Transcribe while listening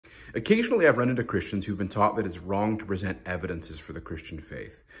Occasionally, I've run into Christians who've been taught that it's wrong to present evidences for the Christian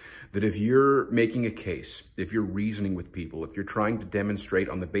faith. That if you're making a case, if you're reasoning with people, if you're trying to demonstrate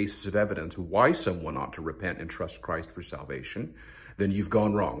on the basis of evidence why someone ought to repent and trust Christ for salvation, then you've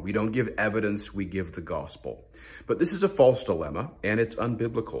gone wrong. We don't give evidence, we give the gospel. But this is a false dilemma, and it's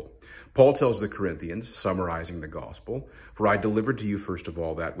unbiblical. Paul tells the Corinthians, summarizing the gospel, "For I delivered to you first of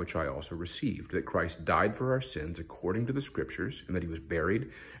all that which I also received, that Christ died for our sins according to the Scriptures, and that he was buried,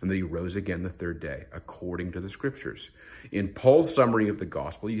 and that he rose again the third day, according to the Scriptures." In Paul's summary of the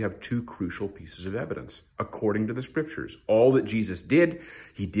gospel, you have two crucial pieces of evidence. According to the Scriptures, all that Jesus did,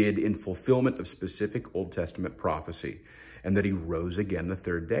 he did in fulfillment of specific Old Testament prophecy, and that he rose again the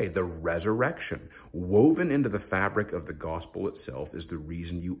third day. The resurrection, woven into the fabric of the gospel itself, is the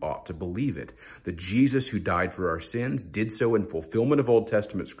reason you ought to believe it. That Jesus, who died for our sins, did so in fulfillment of Old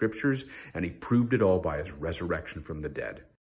Testament scriptures, and he proved it all by his resurrection from the dead.